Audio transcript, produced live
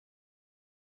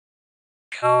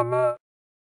Shaman.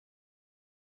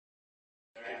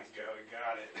 There you go, we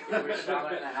got it. We're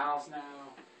Shaman in the house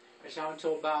now. I Shaman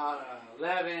till about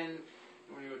 11.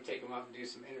 We're going to take them up and do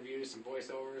some interviews, some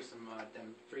voiceovers, some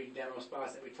them free demo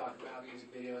spots that we talked about,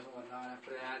 music videos and whatnot after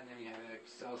that. And then we have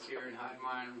Excelsior and Hive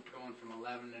Mind going from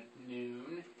 11 to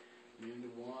noon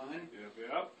to 1.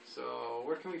 Yep. So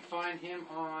where can we find him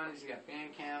on? He's got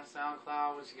Bandcamp,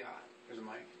 SoundCloud. What's he got? There's a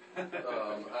mic.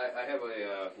 I have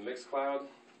a Mixcloud.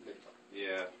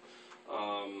 Yeah.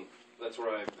 That's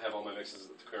where I have all my mixes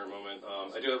at the current moment.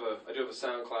 I do have a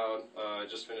SoundCloud. I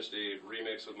just finished a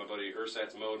remix with my buddy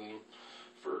Ursat's Modem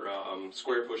for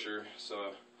Square Pusher. So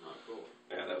Oh, cool.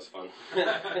 yeah, that was fun.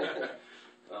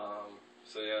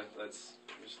 So yeah, that's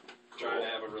just trying to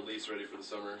have a release ready for the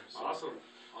summer. So. Awesome.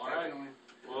 All right.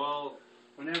 Well,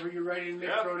 Whenever you're ready to mix,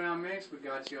 Yep. throw down mix, we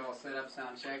got you all set up,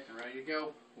 sound checked, and ready to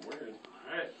go. Word.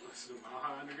 all right. Let's do Mile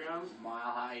High Underground. Mile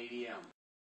High EDM.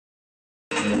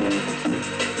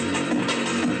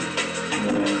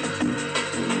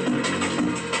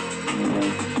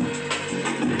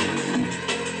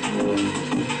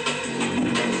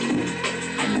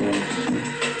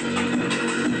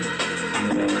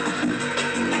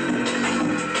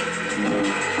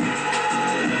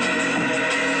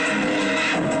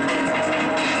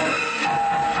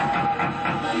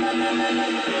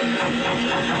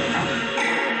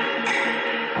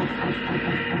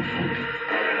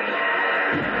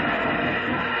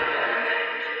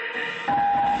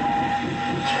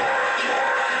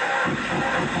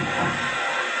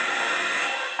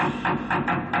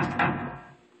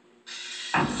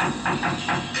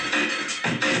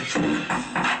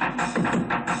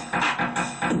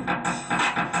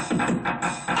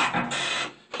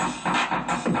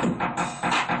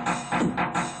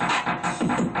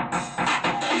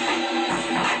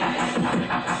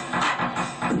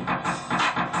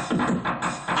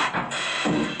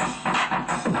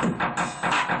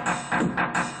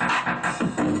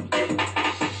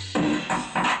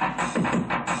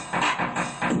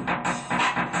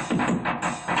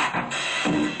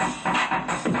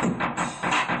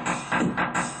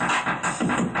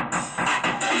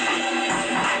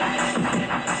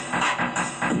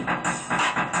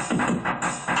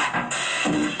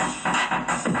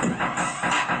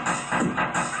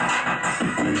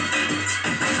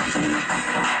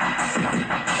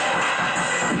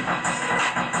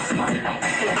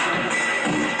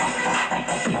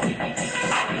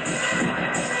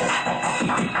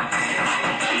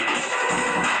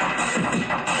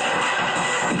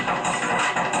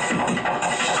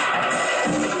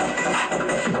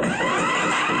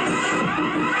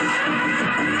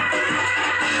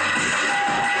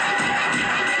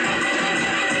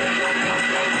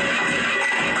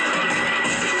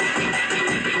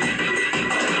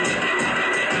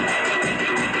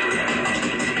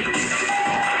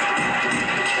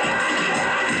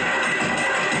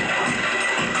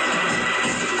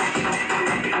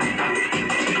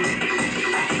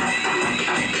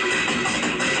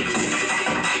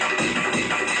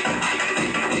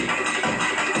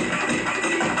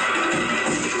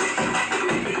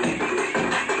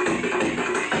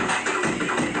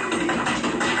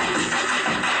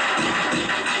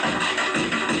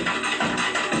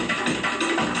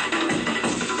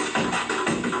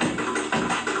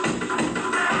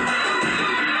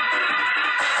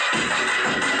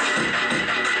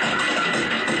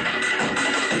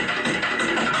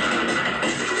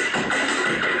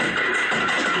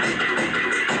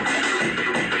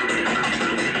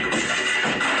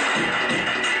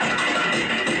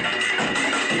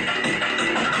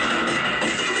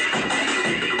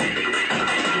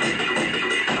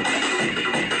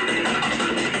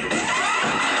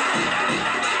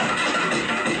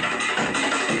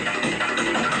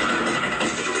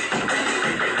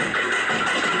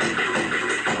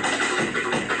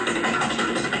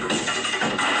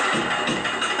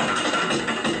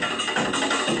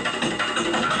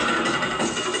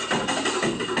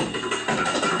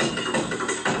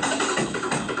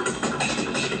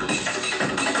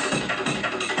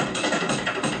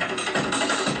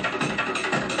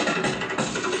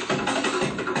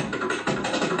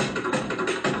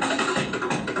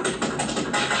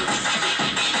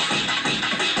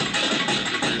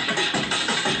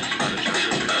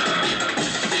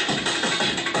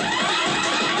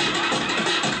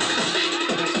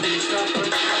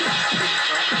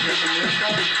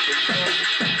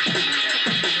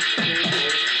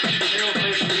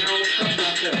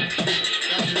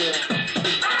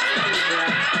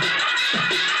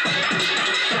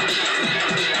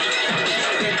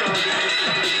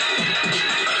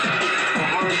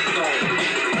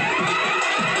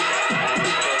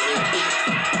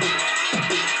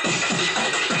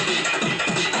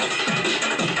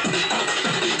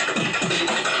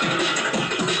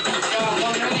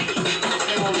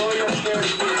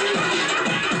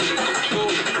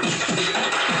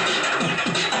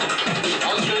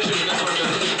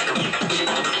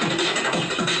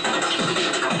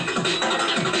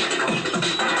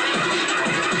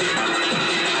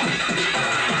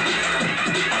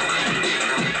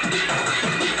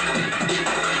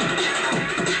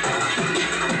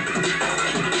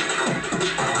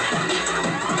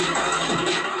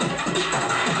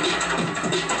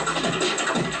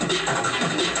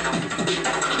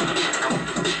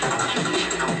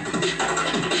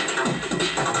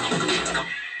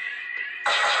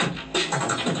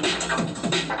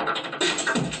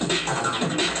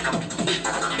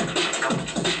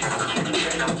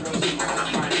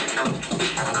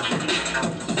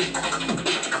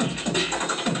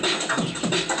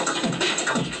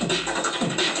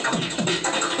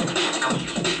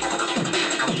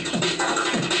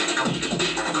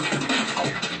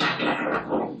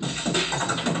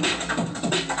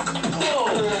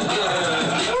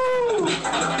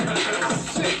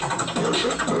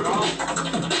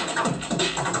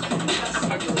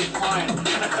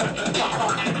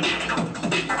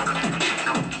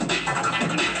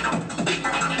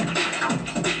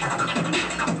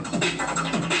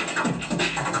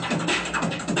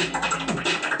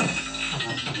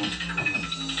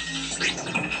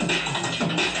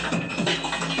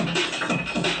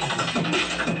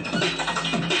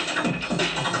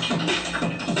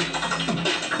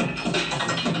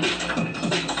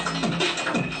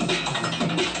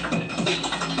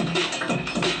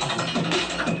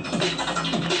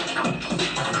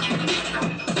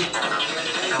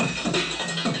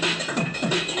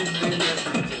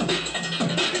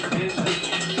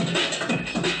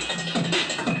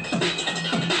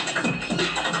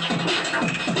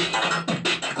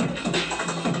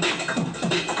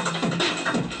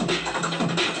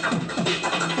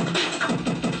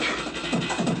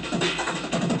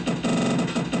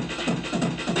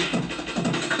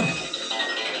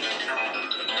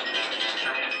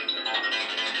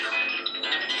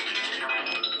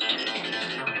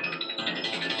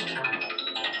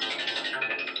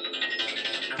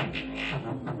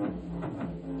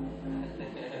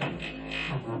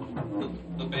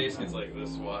 bass gets like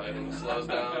this wide and it slows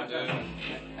down, dude.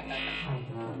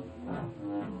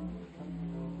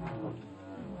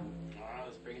 Alright,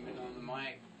 let's bring him in on the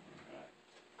mic.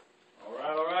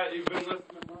 Alright, you've been listening to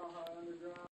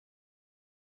MileHighUnderground.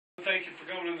 Thank you for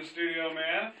coming in the studio,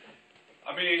 man.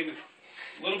 I mean,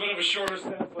 a little bit of a shorter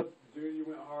set, but dude, you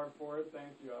went hard for it.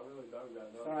 Thank you. I really dug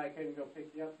that. Sorry I couldn't go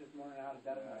pick you up this morning. I would have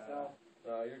done it myself.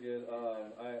 No, you're good.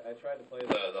 I tried to play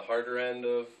the harder end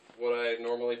of what I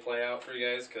normally play out for you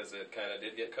guys because it kind of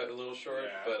did get cut a little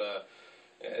short, but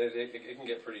it can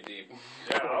get pretty deep.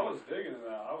 Yeah, I was digging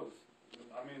that. I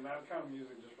mean, that kind of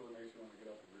music just really makes you want to get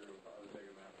up and groove. I was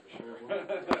digging that for sure.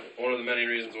 One of the many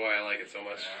reasons why I like it so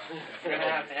much. We're going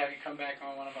to have you come back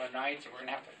on one of our nights, and we're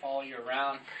going to have to follow you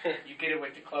around. You get it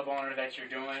with the club owner that you're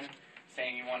doing,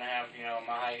 saying you want to have,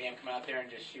 MileHighUnderground come out there and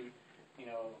just shoot,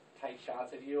 tight shots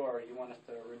of you, or you want us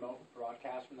to remote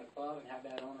broadcast from the club and have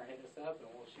that owner hit us up, and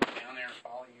we'll shoot down there and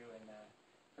follow you and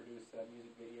produce a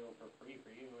music video for free for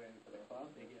you and for the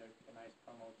club. They get a nice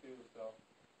promo too, so,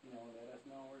 let us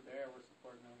know we're there, we're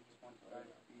supporting them. We just want you guys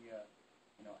to be, out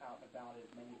and about as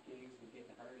many gigs and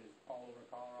getting heard as all over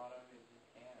Colorado as you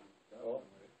can. Well,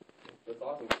 that's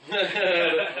awesome.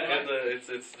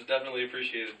 It's definitely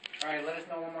appreciated. All right, let us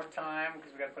know one more time, because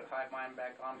we got to put Hive Mind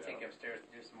back on. Take you upstairs to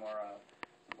do some more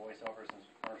voiceovers and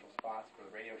some commercial spots for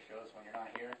the radio shows. When you're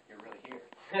not here, you're really here.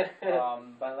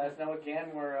 But let us know again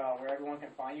where everyone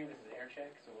can find you. This is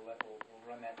Aircheck, so we'll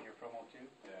run that in your promo too.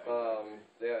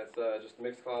 It's just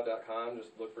mixcloud.com.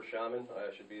 Just look for Shaman.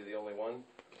 I should be the only one.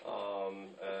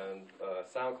 And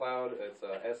SoundCloud, it's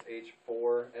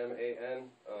SH4MAN,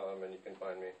 and you can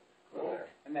find me on there.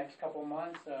 The next couple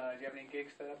months, do you have any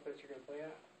gigs set up that you're going to play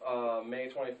at? May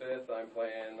 25th, I'm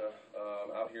playing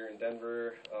out here in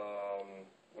Denver.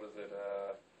 What is it?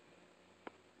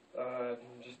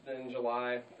 Just in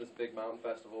July, this big mountain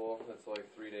festival. It's like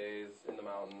 3 days in the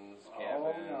mountains, camping.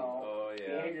 Oh, no. Oh,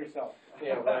 yeah. Behave yourself.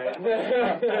 Yeah, right.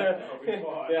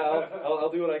 I'll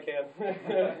do what I can.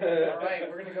 All right,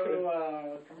 we're going to go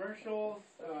to commercials.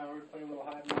 We're going to play a little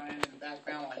Hive Mind in the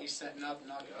background while he's setting up and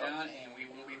knock it down, and we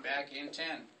will be back in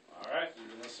 10. Alright,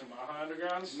 you've been listening to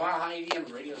MileHighUnderground?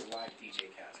 MileHighUnderground Radio's live DJ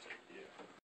caster.